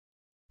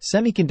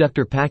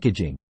Semiconductor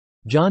Packaging.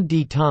 John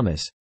D.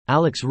 Thomas,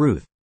 Alex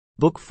Ruth.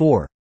 Book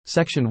 4.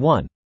 Section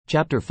 1.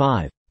 Chapter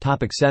 5.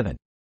 Topic 7.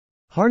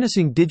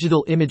 Harnessing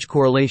Digital Image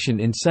Correlation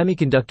in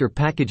Semiconductor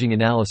Packaging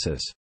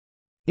Analysis.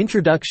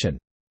 Introduction.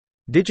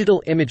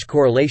 Digital image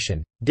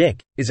correlation, DIC,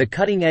 is a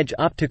cutting-edge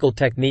optical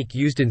technique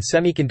used in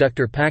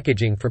semiconductor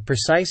packaging for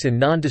precise and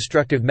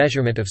non-destructive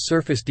measurement of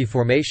surface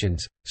deformations,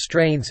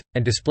 strains,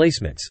 and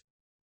displacements.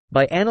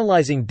 By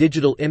analyzing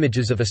digital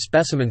images of a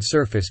specimen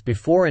surface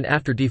before and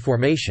after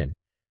deformation,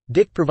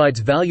 DIC provides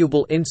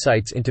valuable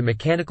insights into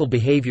mechanical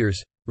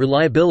behaviors,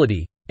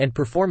 reliability, and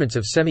performance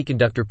of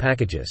semiconductor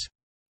packages.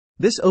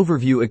 This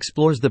overview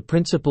explores the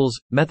principles,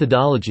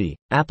 methodology,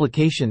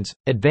 applications,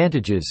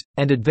 advantages,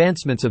 and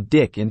advancements of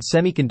DIC in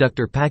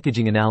semiconductor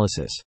packaging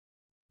analysis.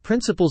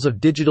 Principles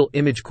of digital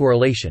image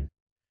correlation.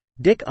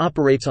 DIC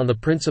operates on the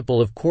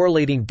principle of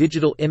correlating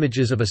digital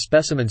images of a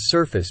specimen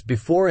surface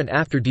before and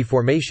after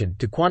deformation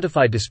to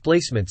quantify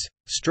displacements,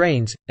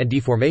 strains, and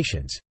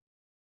deformations.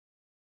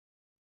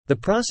 The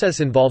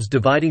process involves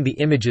dividing the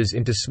images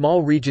into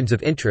small regions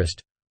of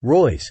interest,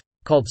 ROIs,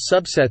 called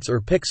subsets or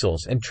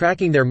pixels, and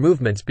tracking their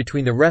movements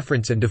between the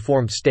reference and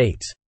deformed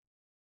states.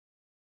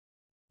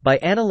 By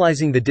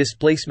analyzing the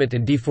displacement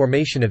and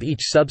deformation of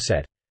each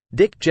subset,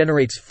 DIC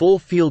generates full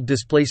field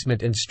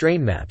displacement and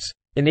strain maps,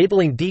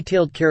 enabling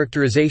detailed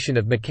characterization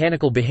of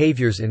mechanical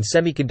behaviors in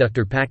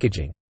semiconductor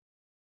packaging.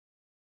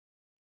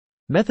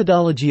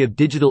 Methodology of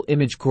digital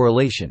image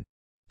correlation.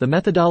 The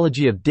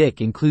methodology of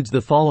DIC includes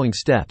the following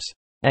steps.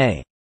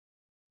 A.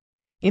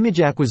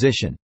 Image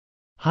acquisition.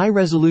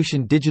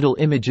 High-resolution digital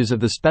images of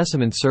the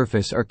specimen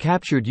surface are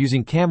captured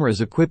using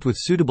cameras equipped with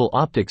suitable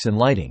optics and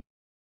lighting.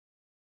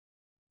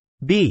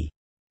 B.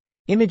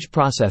 Image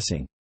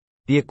processing.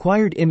 The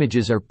acquired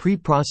images are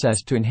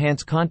pre-processed to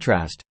enhance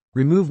contrast,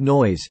 remove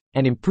noise,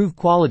 and improve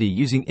quality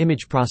using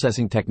image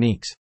processing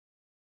techniques.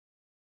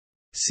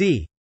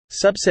 C.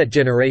 Subset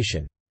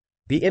generation.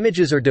 The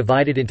images are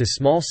divided into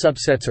small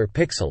subsets or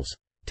pixels,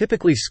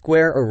 typically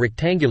square or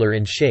rectangular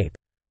in shape,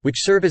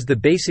 which serve as the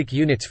basic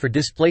units for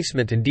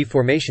displacement and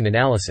deformation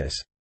analysis.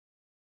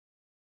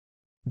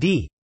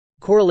 D.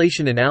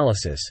 Correlation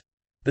analysis.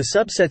 The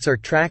subsets are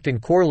tracked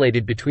and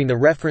correlated between the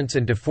reference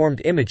and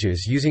deformed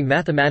images using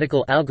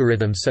mathematical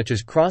algorithms such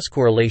as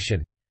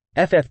cross-correlation,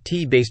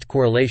 FFT-based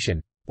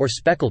correlation, or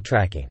speckle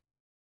tracking.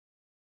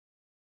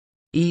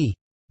 E.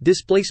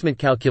 Displacement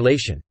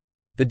calculation.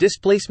 The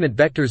displacement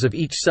vectors of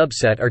each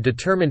subset are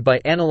determined by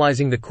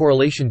analyzing the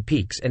correlation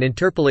peaks and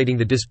interpolating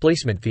the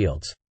displacement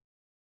fields.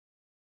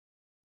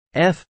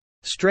 F.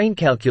 Strain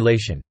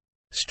calculation.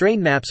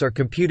 Strain maps are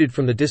computed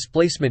from the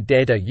displacement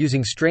data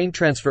using strain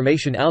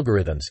transformation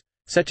algorithms,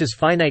 such as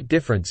finite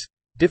difference,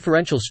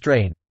 differential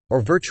strain,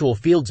 or virtual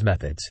fields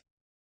methods.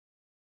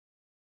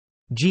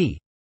 G.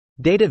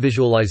 Data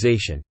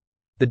visualization.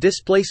 The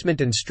displacement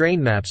and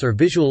strain maps are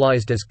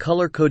visualized as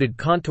color-coded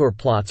contour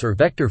plots or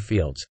vector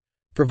fields,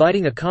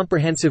 providing a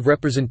comprehensive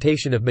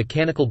representation of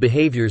mechanical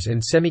behaviors in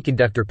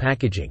semiconductor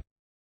packaging.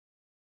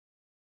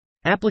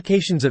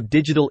 Applications of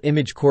digital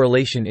image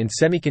correlation in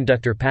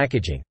semiconductor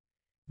packaging.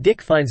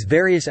 DIC finds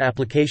various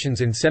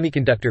applications in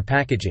semiconductor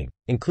packaging,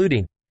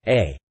 including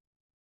A.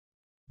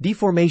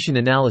 Deformation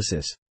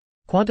analysis.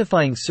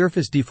 Quantifying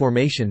surface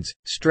deformations,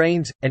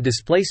 strains, and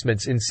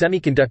displacements in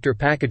semiconductor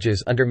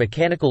packages under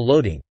mechanical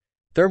loading,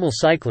 thermal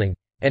cycling,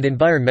 and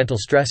environmental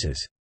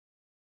stresses.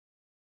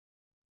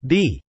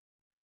 B.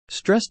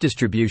 Stress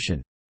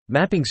distribution.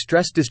 Mapping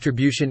stress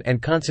distribution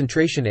and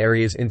concentration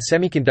areas in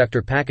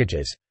semiconductor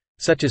packages,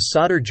 such as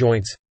solder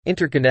joints,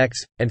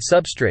 interconnects, and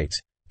substrates,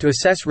 to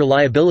assess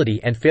reliability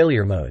and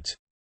failure modes.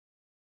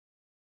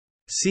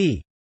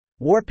 C.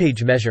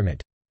 Warpage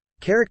measurement.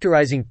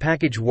 Characterizing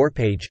package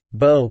warpage,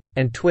 bow,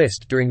 and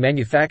twist during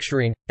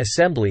manufacturing,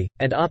 assembly,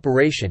 and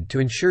operation to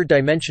ensure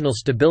dimensional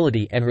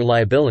stability and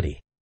reliability.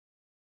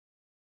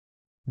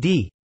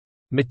 D.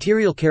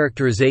 Material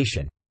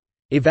characterization.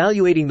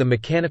 Evaluating the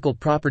mechanical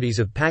properties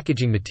of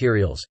packaging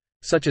materials,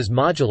 such as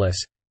modulus,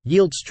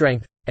 yield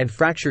strength, and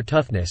fracture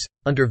toughness,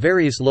 under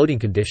various loading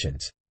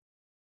conditions.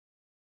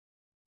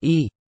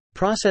 E.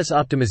 Process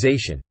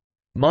optimization.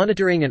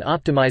 Monitoring and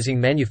optimizing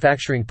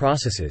manufacturing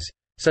processes,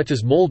 such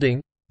as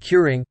molding,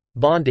 curing,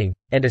 bonding,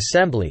 and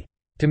assembly,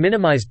 to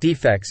minimize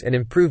defects and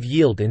improve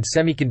yield in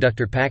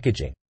semiconductor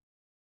packaging.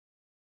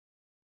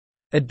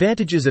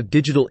 Advantages of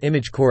digital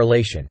image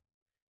correlation.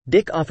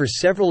 DIC offers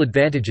several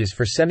advantages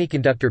for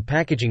semiconductor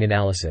packaging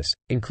analysis,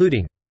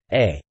 including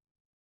A.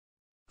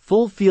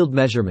 Full field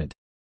measurement.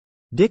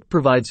 DIC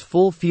provides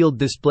full field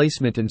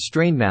displacement and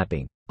strain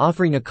mapping,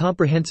 offering a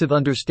comprehensive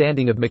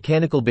understanding of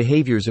mechanical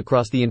behaviors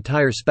across the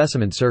entire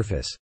specimen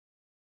surface.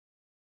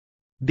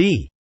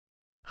 B.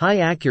 High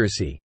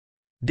accuracy.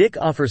 DIC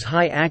offers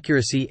high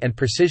accuracy and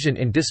precision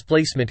in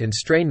displacement and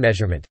strain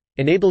measurement,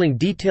 enabling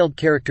detailed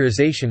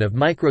characterization of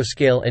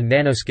microscale and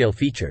nanoscale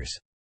features.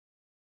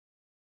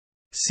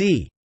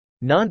 C.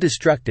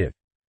 Non-destructive.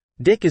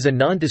 DIC is a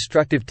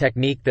non-destructive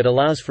technique that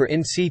allows for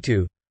in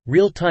situ,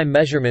 real-time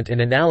measurement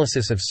and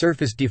analysis of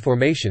surface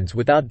deformations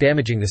without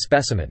damaging the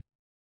specimen.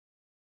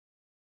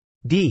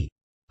 D.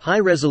 High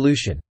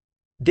resolution.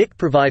 DIC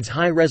provides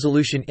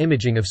high-resolution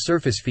imaging of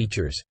surface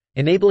features,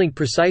 enabling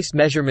precise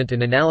measurement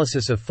and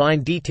analysis of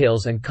fine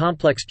details and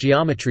complex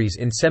geometries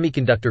in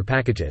semiconductor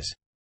packages.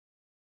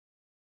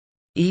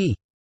 E.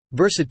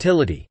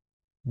 Versatility.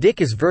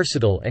 DIC is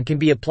versatile and can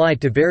be applied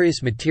to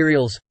various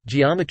materials,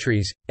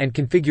 geometries, and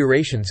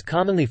configurations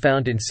commonly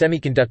found in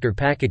semiconductor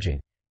packaging,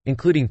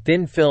 including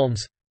thin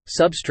films,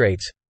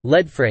 substrates,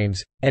 lead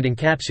frames, and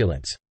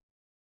encapsulants.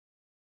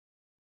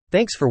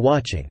 Thanks for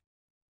watching.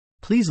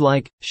 Please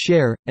like,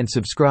 share, and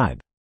subscribe.